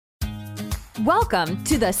Welcome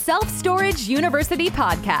to the Self-Storage University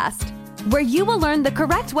podcast, where you will learn the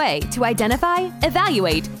correct way to identify,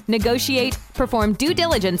 evaluate, negotiate, perform due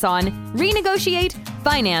diligence on, renegotiate,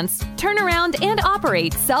 finance, turn around, and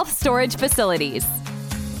operate self-storage facilities.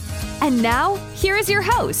 And now, here is your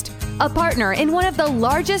host, a partner in one of the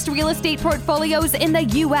largest real estate portfolios in the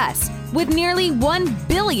U.S. with nearly $1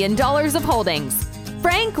 billion of holdings,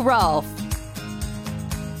 Frank Rolfe.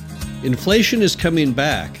 Inflation is coming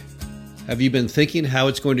back. Have you been thinking how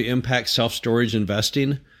it's going to impact self-storage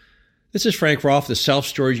investing? This is Frank Rolfe, the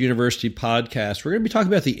Self-Storage University podcast. We're going to be talking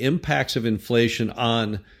about the impacts of inflation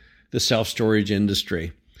on the self-storage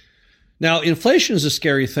industry. Now, inflation is a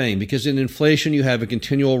scary thing because in inflation, you have a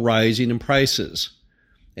continual rising in prices.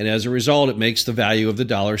 And as a result, it makes the value of the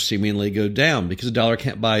dollar seemingly go down because the dollar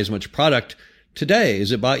can't buy as much product today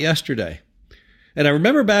as it bought yesterday. And I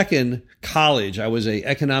remember back in college, I was an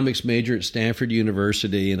economics major at Stanford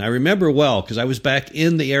University, and I remember well because I was back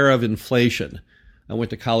in the era of inflation. I went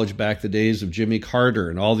to college back the days of Jimmy Carter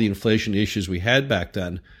and all the inflation issues we had back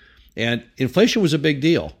then. And inflation was a big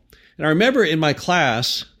deal. And I remember in my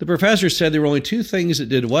class, the professor said there were only two things that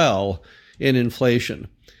did well in inflation.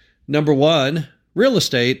 Number one, real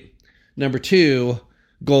estate. Number two,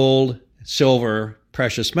 gold, silver,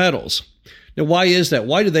 precious metals. Now, why is that?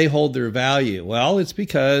 Why do they hold their value? Well, it's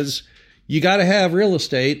because you got to have real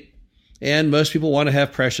estate, and most people want to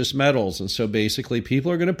have precious metals. And so basically,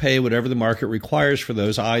 people are going to pay whatever the market requires for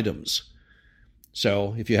those items.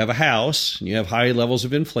 So if you have a house and you have high levels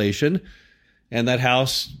of inflation, and that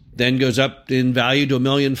house then goes up in value to $1.5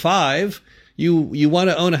 million, you want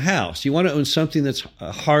to own a house. You want to own something that's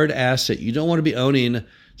a hard asset. You don't want to be owning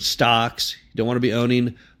stocks. You don't want to be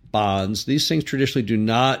owning bonds. These things traditionally do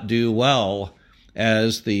not do well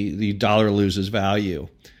as the dollar loses value.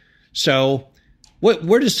 So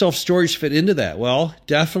where does self-storage fit into that? Well,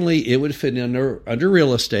 definitely it would fit under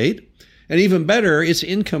real estate. And even better, it's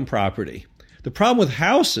income property. The problem with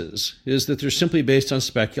houses is that they're simply based on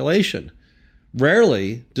speculation.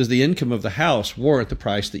 Rarely does the income of the house warrant the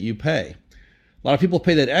price that you pay. A lot of people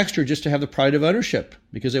pay that extra just to have the pride of ownership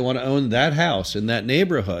because they want to own that house in that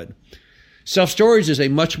neighborhood. Self-storage is a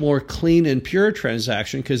much more clean and pure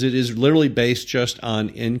transaction because it is literally based just on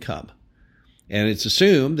income. And it's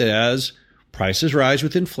assumed that as prices rise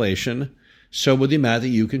with inflation, so will the amount that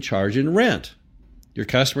you can charge in rent. Your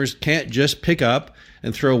customers can't just pick up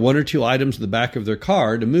and throw one or two items in the back of their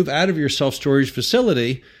car. To move out of your self-storage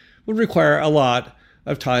facility would require a lot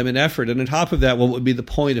of time and effort. And on top of that, what would be the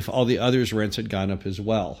point if all the others' rents had gone up as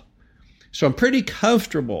well? So I'm pretty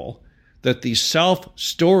comfortable that the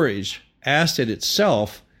self-storage asset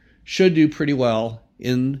itself should do pretty well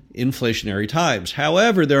in inflationary times.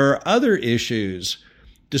 However, there are other issues,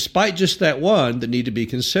 despite just that one, that need to be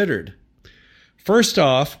considered. First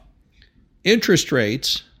off, interest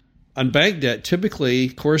rates on bank debt typically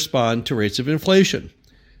correspond to rates of inflation.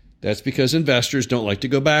 That's because investors don't like to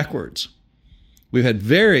go backwards. We've had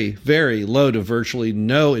very, very low to virtually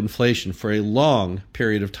no inflation for a long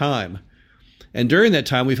period of time. And during that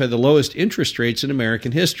time, we've had the lowest interest rates in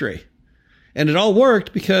American history. And it all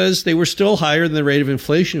worked because they were still higher than the rate of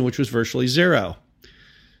inflation, which was virtually zero.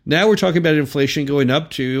 Now we're talking about inflation going up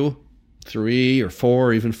to 3 or 4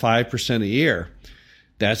 or even 5% a year.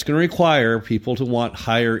 That's going to require people to want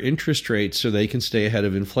higher interest rates so they can stay ahead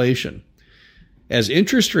of inflation. As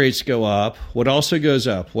interest rates go up, what also goes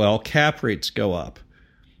up? Well, cap rates go up.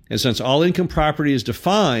 And since all income property is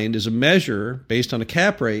defined as a measure based on a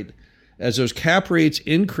cap rate, as those cap rates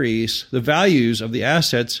increase, the values of the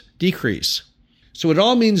assets decrease. So what it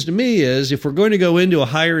all means to me is if we're going to go into a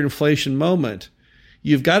higher inflation moment,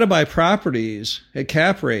 you've got to buy properties at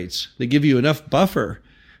cap rates that give you enough buffer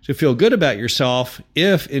to feel good about yourself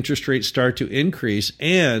if interest rates start to increase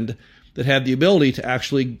and that have the ability to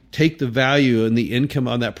actually take the value and the income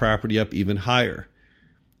on that property up even higher,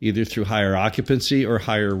 either through higher occupancy or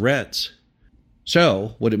higher rents.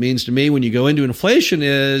 So what it means to me when you go into inflation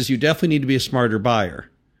is you definitely need to be a smarter buyer.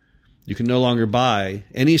 You can no longer buy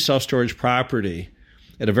any self-storage property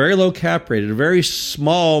at a very low cap rate, at a very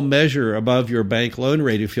small measure above your bank loan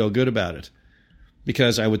rate, and feel good about it.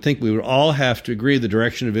 Because I would think we would all have to agree the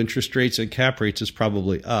direction of interest rates and cap rates is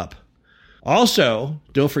probably up. Also,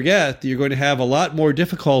 don't forget that you're going to have a lot more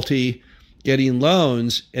difficulty getting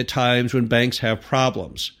loans at times when banks have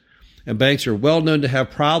problems. And banks are well known to have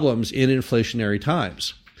problems in inflationary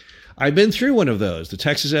times. I've been through one of those, the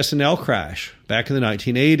Texas S&L crash back in the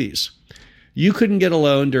 1980s. You couldn't get a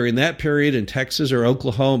loan during that period in Texas or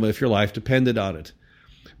Oklahoma if your life depended on it.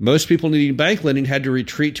 Most people needing bank lending had to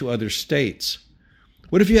retreat to other states.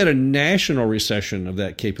 What if you had a national recession of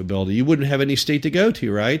that capability? You wouldn't have any state to go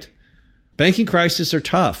to, right? Banking crises are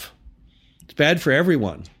tough. It's bad for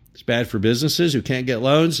everyone. It's bad for businesses who can't get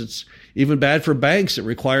loans. It's even bad for banks that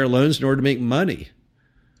require loans in order to make money.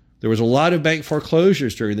 There was a lot of bank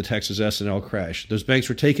foreclosures during the Texas S&L crash. Those banks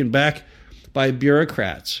were taken back by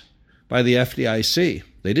bureaucrats, by the FDIC.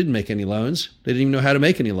 They didn't make any loans. They didn't even know how to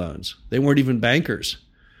make any loans. They weren't even bankers.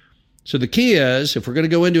 So the key is, if we're going to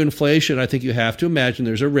go into inflation, I think you have to imagine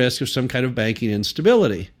there's a risk of some kind of banking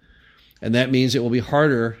instability. And that means it will be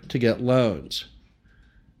harder to get loans.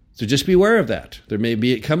 So just be aware of that. There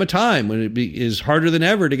may come a time when it is harder than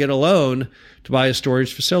ever to get a loan to buy a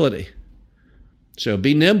storage facility. So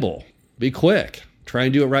be nimble, be quick. Try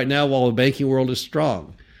and do it right now while the banking world is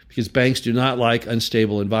strong, because banks do not like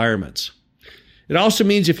unstable environments. It also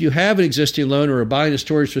means if you have an existing loan or are buying a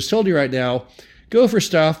storage facility right now, go for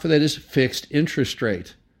stuff that is fixed interest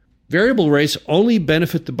rate. Variable rates only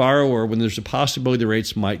benefit the borrower when there's a possibility the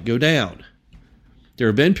rates might go down. There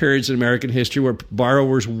have been periods in American history where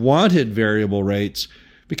borrowers wanted variable rates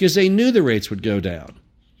because they knew the rates would go down.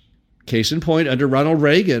 Case in point, under Ronald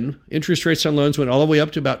Reagan, interest rates on loans went all the way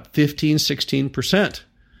up to about 15, 16%.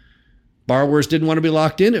 Borrowers didn't want to be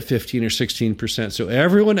locked in at 15 or 16%, so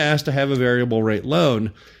everyone asked to have a variable rate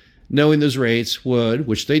loan, knowing those rates would,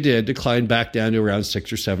 which they did, decline back down to around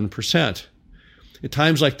 6 or 7%. At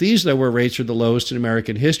times like these, though, where rates are the lowest in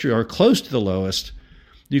American history or close to the lowest,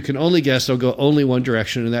 you can only guess they'll go only one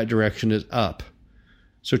direction, and that direction is up.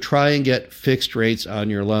 So try and get fixed rates on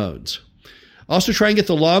your loans. Also try and get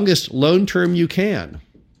the longest loan term you can.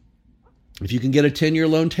 If you can get a 10-year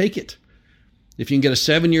loan, take it. If you can get a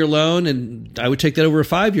 7-year loan, and I would take that over a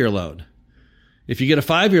 5-year loan. If you get a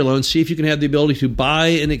 5-year loan, see if you can have the ability to buy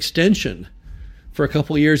an extension for a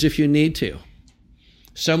couple of years if you need to.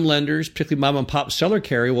 Some lenders, particularly mom and pop seller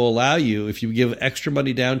carry, will allow you, if you give extra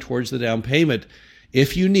money down towards the down payment,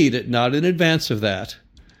 if you need it, not in advance of that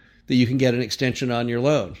you can get an extension on your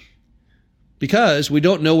loan. Because we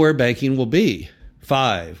don't know where banking will be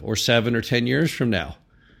 5 or 7 or 10 years from now.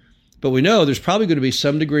 But we know there's probably going to be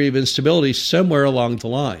some degree of instability somewhere along the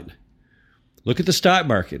line. Look at the stock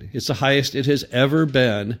market. It's the highest it has ever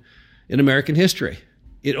been in American history.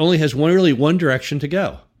 It only has one direction to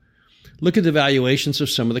go. Look at the valuations of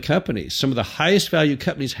some of the companies. Some of the highest value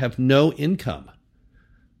companies have no income.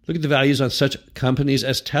 Look at the values on such companies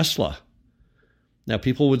as Tesla. Now,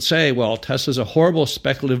 people would say, well, Tesla's a horrible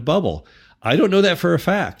speculative bubble. I don't know that for a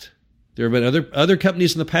fact. There have been other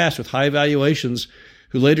companies in the past with high valuations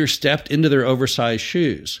who later stepped into their oversized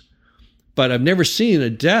shoes. But I've never seen a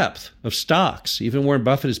depth of stocks. Even Warren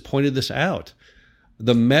Buffett has pointed this out.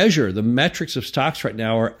 The metrics of stocks right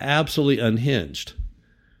now are absolutely unhinged.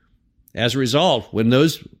 As a result, when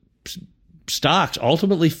those stocks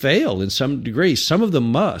ultimately fail in some degree, some of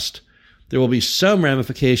them must, there will be some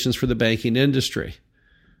ramifications for the banking industry.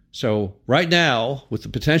 So right now, with the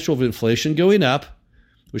potential of inflation going up,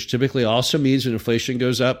 which typically also means when inflation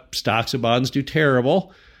goes up, stocks and bonds do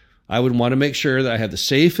terrible, I would want to make sure that I have the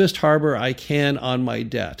safest harbor I can on my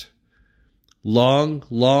debt. Long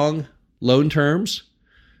loan terms,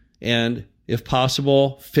 and if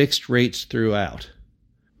possible, fixed rates throughout.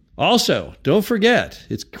 Also, don't forget,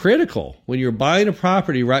 it's critical when you're buying a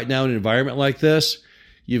property right now in an environment like this,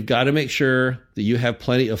 you've got to make sure that you have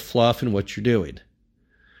plenty of fluff in what you're doing.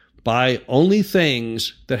 Buy only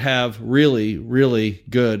things that have really, really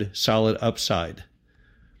good, solid upside.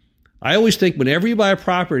 I always think whenever you buy a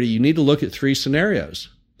property, you need to look at 3 scenarios.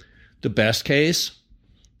 The best case,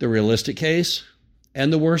 the realistic case,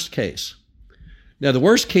 and the worst case. Now, the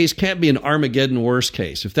worst case can't be an Armageddon worst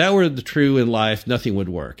case. If that were the true in life, nothing would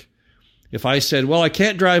work. If I said, well, I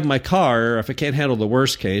can't drive my car if I can't handle the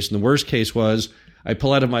worst case, and the worst case was I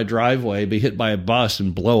pull out of my driveway, be hit by a bus,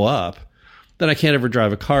 and blow up, then I can't ever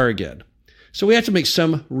drive a car again. So we have to make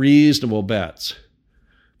some reasonable bets.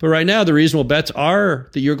 But right now, the reasonable bets are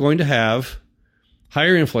that you're going to have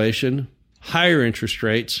higher inflation, higher interest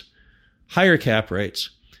rates, higher cap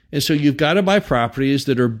rates. And so you've got to buy properties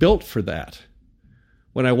that are built for that.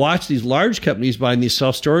 When I watch these large companies buying these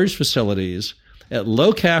self-storage facilities at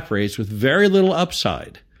low cap rates with very little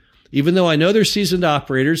upside, even though I know they're seasoned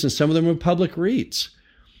operators and some of them are public REITs,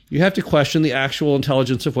 you have to question the actual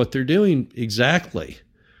intelligence of what they're doing exactly.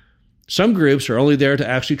 Some groups are only there to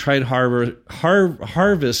actually try and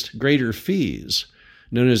harvest greater fees,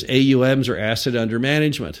 known as AUMs or asset under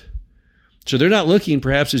management. So they're not looking,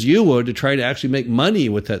 perhaps as you would, to try to actually make money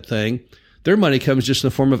with that thing. Their money comes just in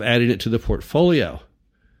the form of adding it to the portfolio.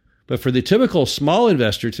 But for the typical small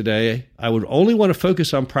investor today, I would only want to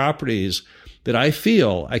focus on properties that I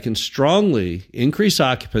feel I can strongly increase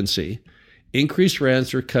occupancy, increase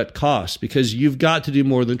rents, or cut costs, because you've got to do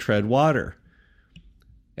more than tread water.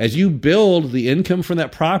 As you build the income from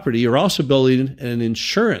that property, you're also building an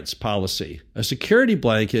insurance policy, a security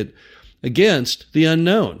blanket against the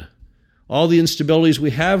unknown. All the instabilities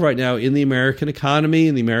we have right now in the American economy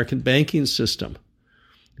and the American banking system.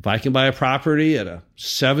 If I can buy a property at a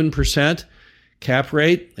 7% cap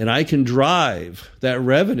rate and I can drive that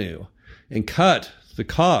revenue and cut the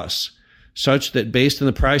costs such that based on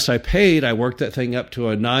the price I paid, I worked that thing up to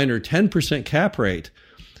a 9 or 10% cap rate,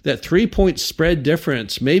 that 3-point spread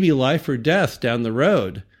difference may be life or death down the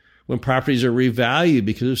road when properties are revalued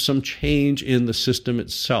because of some change in the system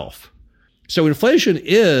itself. So inflation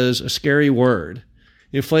is a scary word.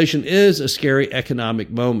 Inflation is a scary economic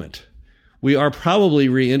moment. We are probably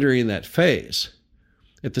re-entering that phase.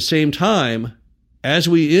 At the same time, as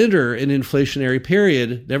we enter an inflationary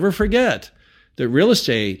period, never forget that real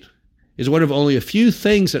estate is one of only a few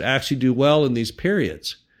things that actually do well in these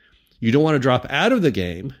periods. You don't want to drop out of the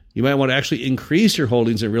game. You might want to actually increase your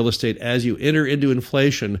holdings in real estate as you enter into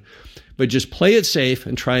inflation, but just play it safe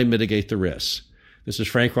and try and mitigate the risks. This is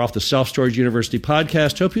Frank Rolfe, the Self-Storage University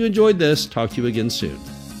podcast. Hope you enjoyed this. Talk to you again soon.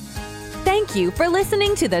 Thank you for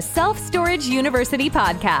listening to the Self-Storage University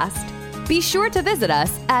podcast. Be sure to visit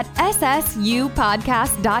us at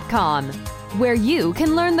ssupodcast.com, where you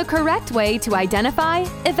can learn the correct way to identify,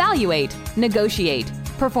 evaluate, negotiate,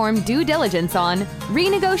 perform due diligence on,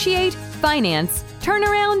 renegotiate, finance,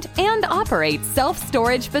 turnaround, and operate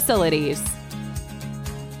self-storage facilities.